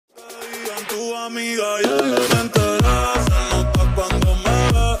con tu amiga, ya yo me enteré. Se nota cuando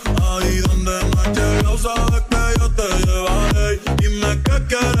me ve, ahí donde no has llegado, sabes que yo te llevaré. Dime qué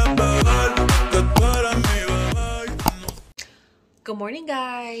quieres beber, que tú eres mi bebé. Good morning,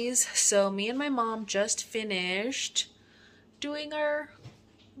 guys. So me and my mom just finished doing our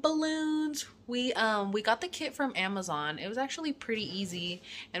balloons. We got the kit from Amazon. It was actually pretty easy,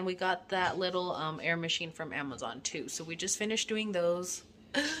 and we got that little air machine from Amazon too. So we just finished doing those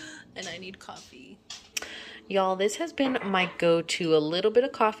and I need coffee. Y'all, this has been my go-to. A little bit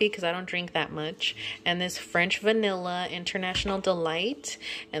of coffee because I don't drink that much, and this French vanilla International Delight,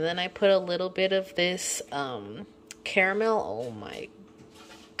 and then I put a little bit of this caramel. Oh my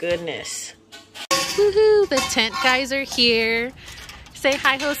goodness. Woohoo, the tent guys are here. Say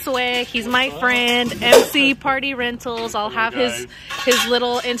hi, Josue. He's my friend. MC Party Rentals. I'll have his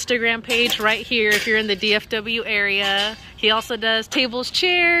little Instagram page right here if you're in the DFW area. He also does tables,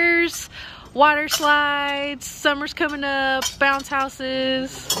 chairs, water slides, summer's coming up, bounce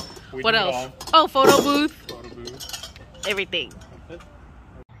houses. What else? Oh, photo booth. Everything.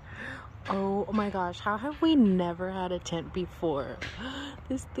 Oh my gosh, how have we never had a tent before?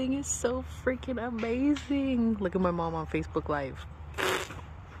 This thing is so freaking amazing. Look at my mom on Facebook Live.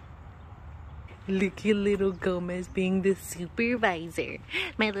 Look at little Gomez being the supervisor.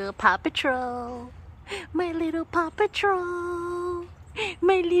 My little Paw Patrol. My little Paw Patrol.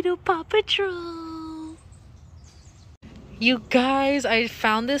 My little Paw Patrol. You guys, I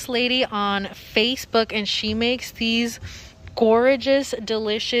found this lady on Facebook and she makes these gorgeous,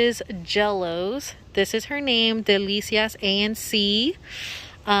 delicious jellos. This is her name, Delicias ANC.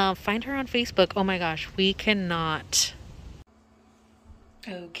 Find her on Facebook. Oh my gosh, we cannot.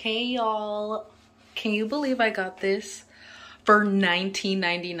 Okay, y'all. Can you believe I got this for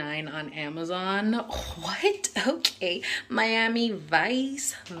 $19.99 on Amazon? What? Okay. Miami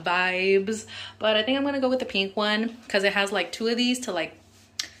Vice vibes. But I think I'm gonna go with the pink one because it has like two of these to like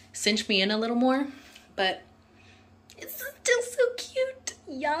cinch me in a little more. But it's still so cute.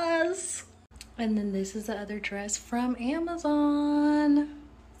 Yes. And then this is the other dress from Amazon.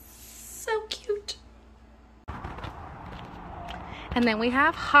 So cute. And then we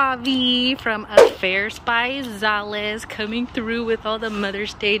have Javi from Affairs by Zales coming through with all the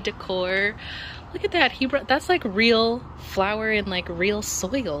Mother's Day decor. Look at that. He brought, that's like real flour and like real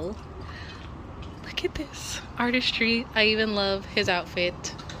soil. Look at this artistry. I even love his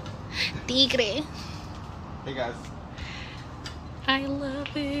outfit. Tigre. Hey guys. I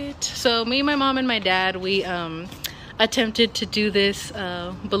love it. So me, my mom, and my dad, we attempted to do this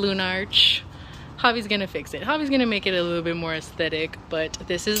balloon arch. Javi's gonna fix it. Javi's gonna make it a little bit more aesthetic, but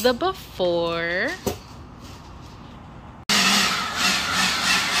this is the before.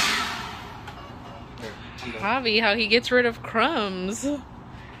 Javi, how he gets rid of crumbs.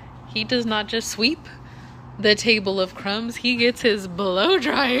 He does not just sweep the table of crumbs, he gets his blow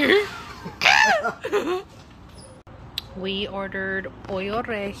dryer. We ordered Pollo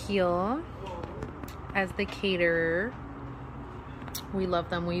Regio as the caterer. We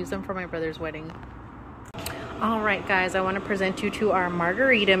love them. We use them for my brother's wedding. All right, guys, I want to present you to our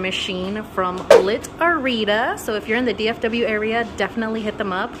margarita machine from Lit Arita. So if you're in the DFW area, definitely hit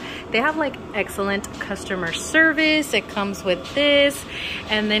them up. They have like excellent customer service. It comes with this,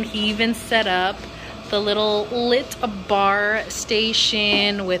 and then he even set up the little lit bar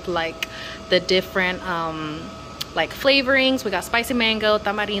station with like the different like flavorings. We got spicy mango,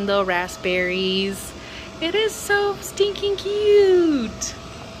 tamarindo, raspberries. It is so stinking cute.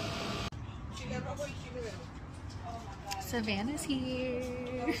 Savannah's here.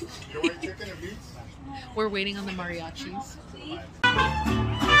 We're waiting on the mariachis.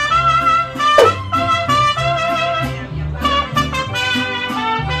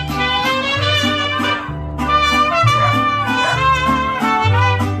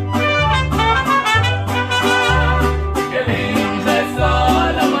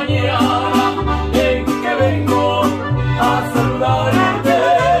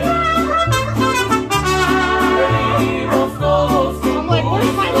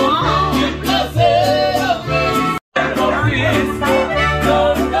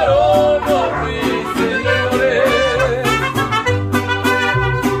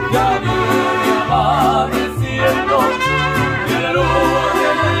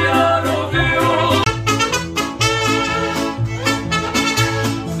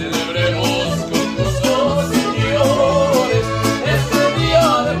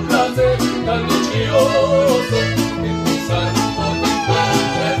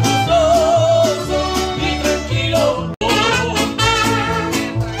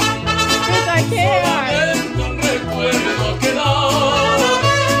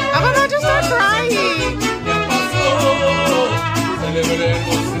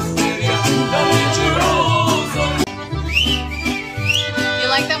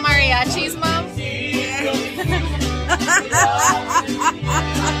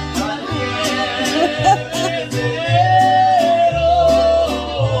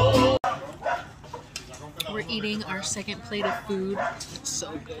 second plate of food. It's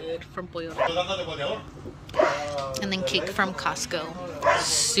so good from Pollo Rey. And then cake from Costco.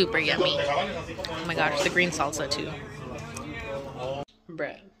 Super yummy. Oh my gosh, the green salsa too.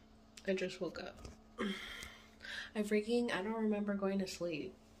 Bruh, I just woke up. I don't remember going to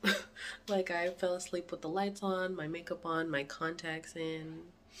sleep. Like, I fell asleep with the lights on, my makeup on, my contacts in,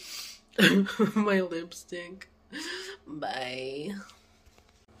 my lipstick. Bye.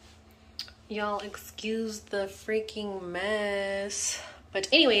 Y'all excuse the freaking mess. But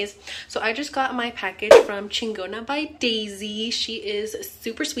anyways, so I just got my package from Chingona by Daisy. She is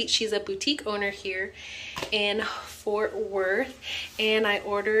super sweet. She's a boutique owner here in Fort Worth. And I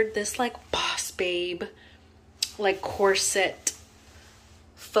ordered this like Boss Babe, like corset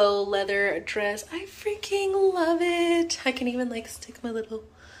faux leather dress. I freaking love it. I can even like stick my little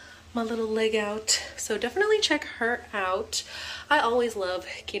leg out. So definitely check her out. I always love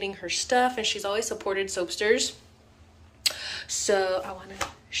getting her stuff, and she's always supported Soapsters. So I want to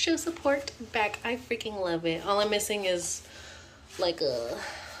show support back. I freaking love it. All I'm missing is like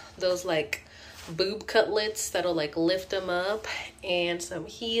those like boob cutlets that'll like lift them up, and some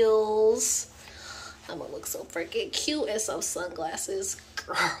heels. I'm gonna look so freaking cute, and some sunglasses.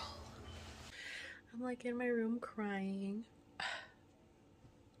 Girl, I'm like in my room crying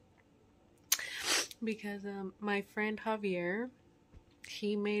because my friend Javier,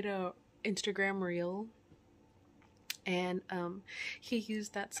 he made a Instagram reel, and he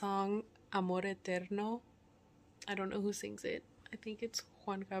used that song Amor Eterno. I don't know who sings it. I think it's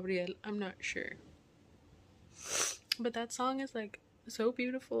Juan Gabriel. I'm not sure, but that song is like so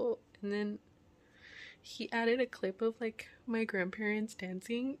beautiful. And then he added a clip of like my grandparents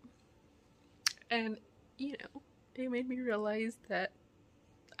dancing, and you know, it made me realize that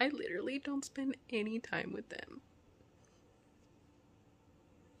I literally don't spend any time with them.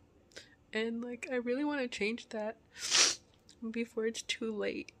 And like, I really want to change that before it's too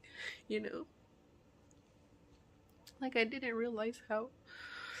late, you know? Like, I didn't realize how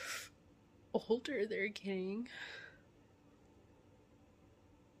older they're getting.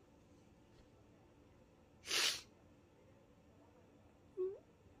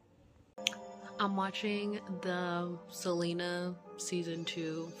 I'm watching the Selena season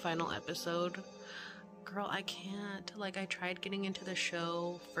 2 final episode. Girl, I can't. Like, I tried getting into the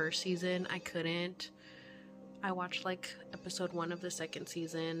show first season. I couldn't. I watched like episode 1 of the second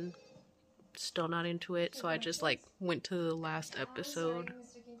season. Still not into it. So I just like went to the last episode.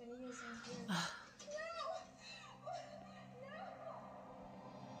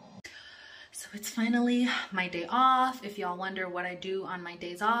 So it's finally my day off. If y'all wonder what I do on my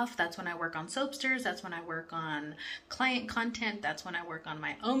days off, that's when I work on Soapsters. That's when I work on client content. That's when I work on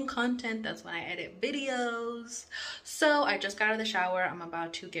my own content. That's when I edit videos. So I just got out of the shower. I'm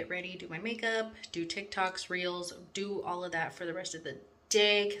about to get ready, do my makeup, do TikToks, Reels, do all of that for the rest of the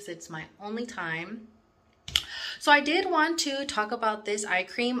day because it's my only time. So I did want to talk about this eye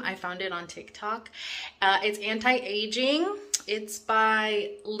cream. I found it on TikTok. It's anti-aging. It's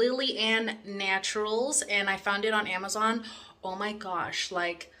by Lily Ann Naturals, and I found it on Amazon. Oh my gosh,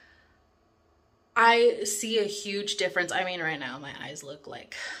 like, I see a huge difference. I mean, right now my eyes look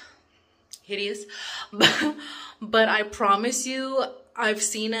like hideous, but I promise you I've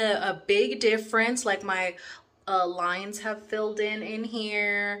seen a big difference. Like, my lines have filled in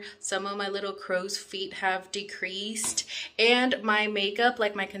here. Some of my little crow's feet have decreased, and my makeup,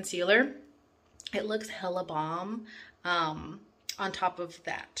 like my concealer, it looks hella bomb on top of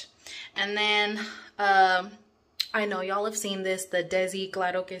that. And then I know y'all have seen this, the Desi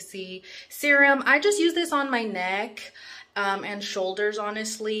Claro Que Si serum. I just use this on my neck and shoulders,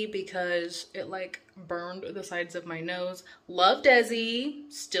 honestly, because it like burned the sides of my nose. Love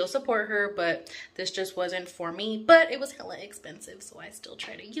Desi, still support her, but this just wasn't for me. But it was hella expensive, so I still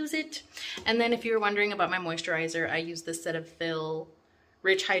try to use it. And then if you were wondering about my moisturizer, I use the Cetaphil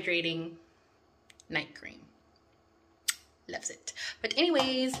Rich Hydrating Night Cream. Loves it. But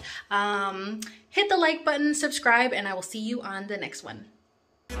anyways, hit the like button, subscribe, and I will see you on the next one.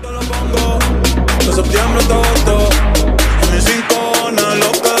 De septiembre hasta agosto, a mis 5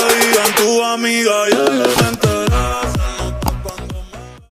 lo que digan tu amiga y el